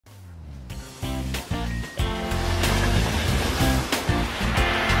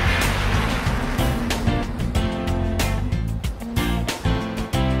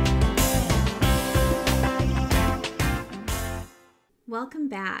Welcome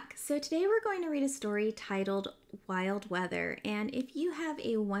back. So today we're going to read a story titled Wild Weather. And if you have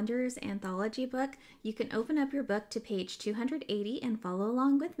a Wonders Anthology book, you can open up your book to page 280 and follow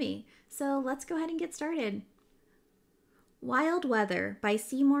along with me. So let's go ahead and get started. Wild Weather by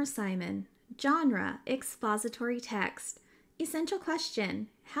Seymour Simon. Genre, expository text. Essential question,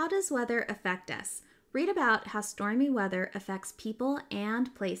 how does weather affect us? Read about how stormy weather affects people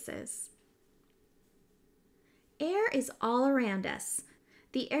and places. Air is all around us.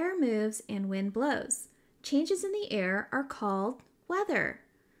 The air moves and wind blows. Changes in the air are called weather.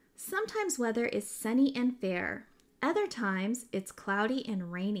 Sometimes weather is sunny and fair. Other times it's cloudy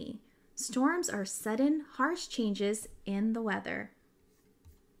and rainy. Storms are sudden, harsh changes in the weather.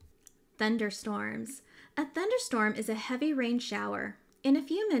 Thunderstorms. A thunderstorm is a heavy rain shower. In a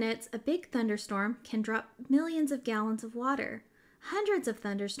few minutes, a big thunderstorm can drop millions of gallons of water. Hundreds of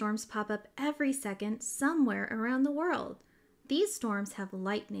thunderstorms pop up every second somewhere around the world. These storms have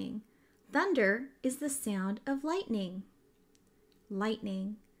lightning. Thunder is the sound of lightning.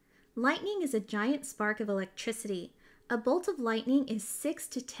 Lightning. Lightning is a giant spark of electricity. A bolt of lightning is 6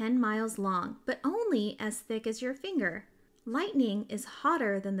 to 10 miles long, but only as thick as your finger. Lightning is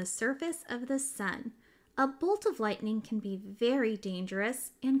hotter than the surface of the sun. A bolt of lightning can be very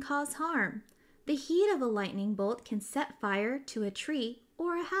dangerous and cause harm. The heat of a lightning bolt can set fire to a tree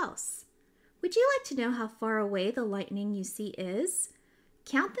or a house. Would you like to know how far away the lightning you see is?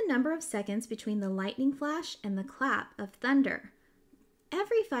 Count the number of seconds between the lightning flash and the clap of thunder.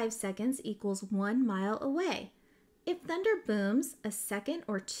 Every 5 seconds equals 1 mile away. If thunder booms a second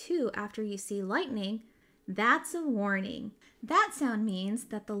or two after you see lightning, that's a warning. That sound means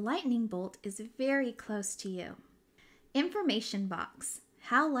that the lightning bolt is very close to you. Information box.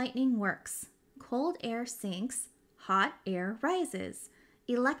 How lightning works. Cold air sinks, hot air rises.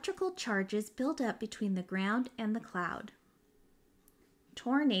 Electrical charges build up between the ground and the cloud.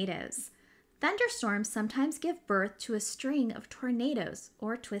 Tornadoes. Thunderstorms sometimes give birth to a string of tornadoes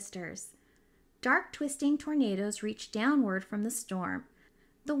or twisters. Dark twisting tornadoes reach downward from the storm.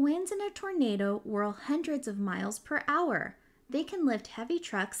 The winds in a tornado whirl hundreds of miles per hour. They can lift heavy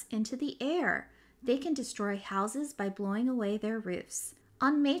trucks into the air. They can destroy houses by blowing away their roofs.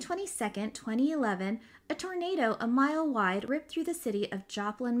 On May 22, 2011, a tornado a mile wide ripped through the city of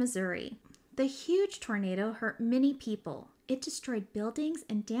Joplin, Missouri. The huge tornado hurt many people. It destroyed buildings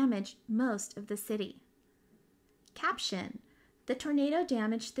and damaged most of the city. Caption: the tornado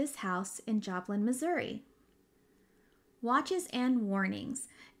damaged this house in Joplin, Missouri. Watches and warnings.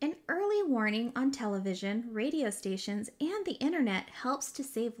 An early warning on television, radio stations, and the internet helps to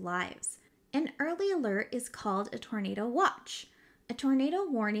save lives. An early alert is called a tornado watch. A tornado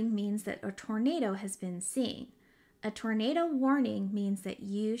warning means that a tornado has been seen. A tornado warning means that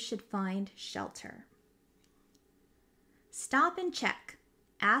you should find shelter. Stop and check.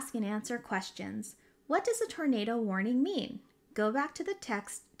 Ask and answer questions. What does a tornado warning mean? Go back to the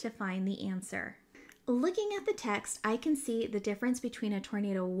text to find the answer. Looking at the text, I can see the difference between a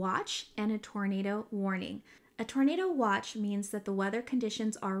tornado watch and a tornado warning. A tornado watch means that the weather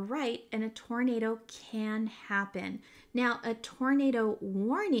conditions are right and a tornado can happen. Now, a tornado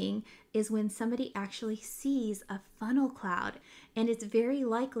warning is when somebody actually sees a funnel cloud, and it's very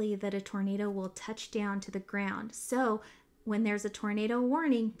likely that a tornado will touch down to the ground. So when there's a tornado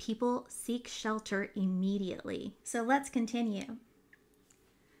warning, people seek shelter immediately. So let's continue.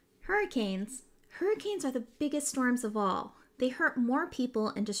 Hurricanes. Hurricanes are the biggest storms of all. They hurt more people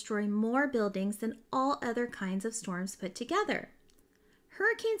and destroy more buildings than all other kinds of storms put together.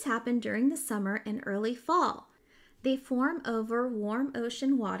 Hurricanes happen during the summer and early fall. They form over warm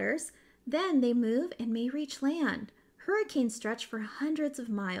ocean waters, then they move and may reach land. Hurricanes stretch for hundreds of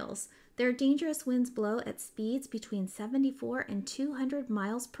miles. Their dangerous winds blow at speeds between 74 and 200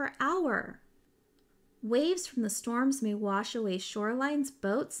 miles per hour. Waves from the storms may wash away shorelines,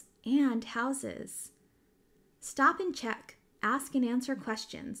 boats, and houses. Stop and check. Ask and answer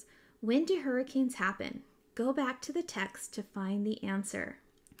questions. When do hurricanes happen? Go back to the text to find the answer.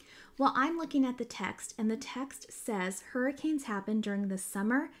 Well, I'm looking at the text, and the text says hurricanes happen during the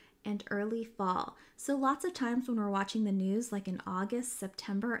summer and early fall. So lots of times when we're watching the news, like in August,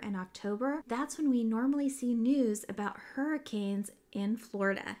 September, and October, that's when we normally see news about hurricanes in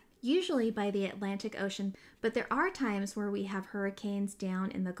Florida, usually by the Atlantic Ocean. But there are times where we have hurricanes down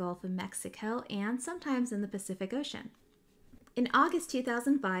in the Gulf of Mexico and sometimes in the Pacific Ocean. In August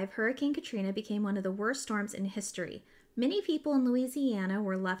 2005, Hurricane Katrina became one of the worst storms in history. Many people in Louisiana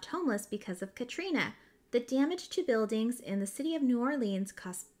were left homeless because of Katrina. The damage to buildings in the city of New Orleans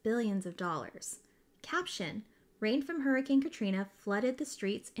cost billions of dollars. Caption: rain from Hurricane Katrina flooded the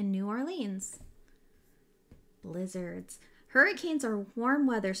streets in New Orleans. Blizzards. Hurricanes are warm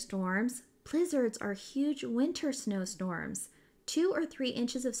weather storms. Blizzards are huge winter snowstorms. 2 or 3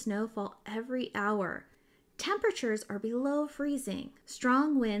 inches of snow fall every hour. Temperatures are below freezing.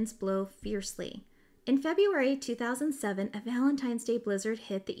 Strong winds blow fiercely. In February 2007, a Valentine's Day blizzard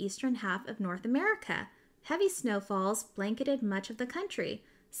hit the eastern half of North America. Heavy snowfalls blanketed much of the country.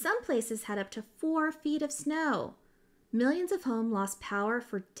 Some places had up to 4 feet of snow. Millions of homes lost power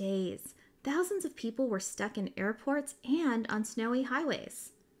for days. Thousands of people were stuck in airports and on snowy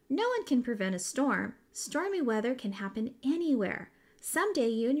highways. No one can prevent a storm. Stormy weather can happen anywhere. Someday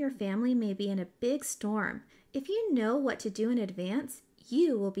you and your family may be in a big storm. If you know what to do in advance,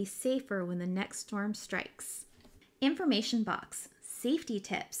 you will be safer when the next storm strikes. Information box. Safety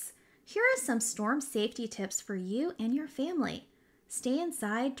tips. Here are some storm safety tips for you and your family. Stay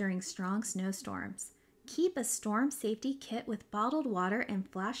inside during strong snowstorms. Keep a storm safety kit with bottled water and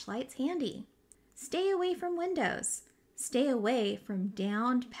flashlights handy. Stay away from windows. Stay away from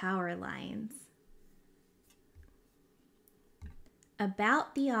downed power lines.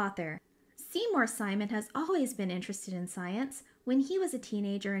 About the author. Seymour Simon has always been interested in science. When he was a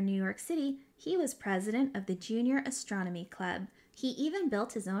teenager in New York City, he was president of the Junior Astronomy Club. He even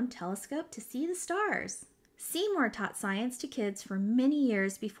built his own telescope to see the stars. Seymour taught science to kids for many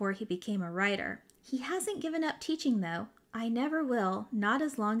years before he became a writer. He hasn't given up teaching though. I never will, not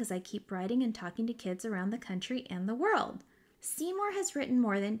as long as I keep writing and talking to kids around the country and the world. Seymour has written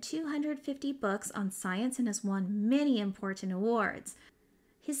more than 250 books on science and has won many important awards.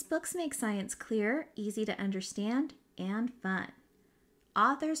 His books make science clear, easy to understand, and fun.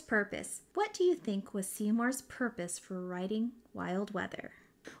 Author's purpose. What do you think was Seymour's purpose for writing Wild Weather?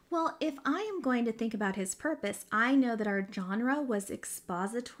 Well, if I am going to think about his purpose, I know that our genre was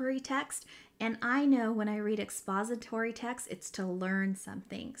expository text, and I know when I read expository text, it's to learn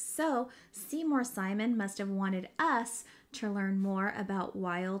something. So Seymour Simon must have wanted us to learn more about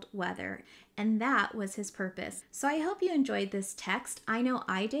wild weather, and that was his purpose. So I hope you enjoyed this text. I know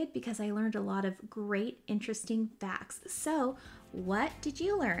I did because I learned a lot of great, interesting facts. So what did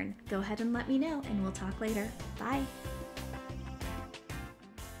you learn? Go ahead and let me know, and we'll talk later. Bye.